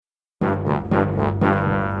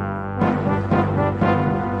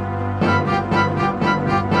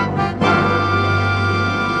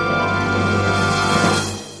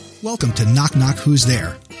welcome to Knock Knock Who's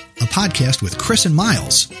There, a podcast with Chris and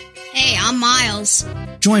Miles. Hey, I'm Miles.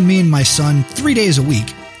 Join me and my son 3 days a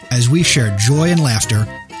week as we share joy and laughter,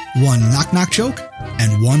 one knock-knock joke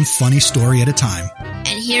and one funny story at a time.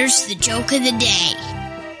 And here's the joke of the day.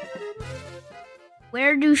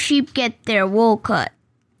 Where do sheep get their wool cut?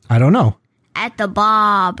 I don't know. At the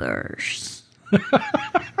barbers.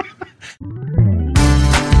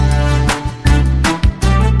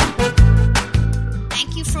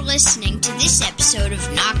 Thank you for listening to this episode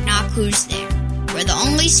of Knock Knock Who's There, where the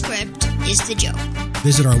only script is the joke.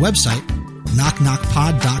 Visit our website,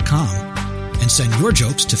 knockknockpod.com, and send your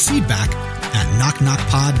jokes to feedback at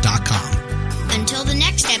knockknockpod.com. Until the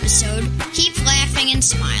next episode, keep laughing and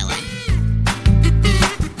smiling.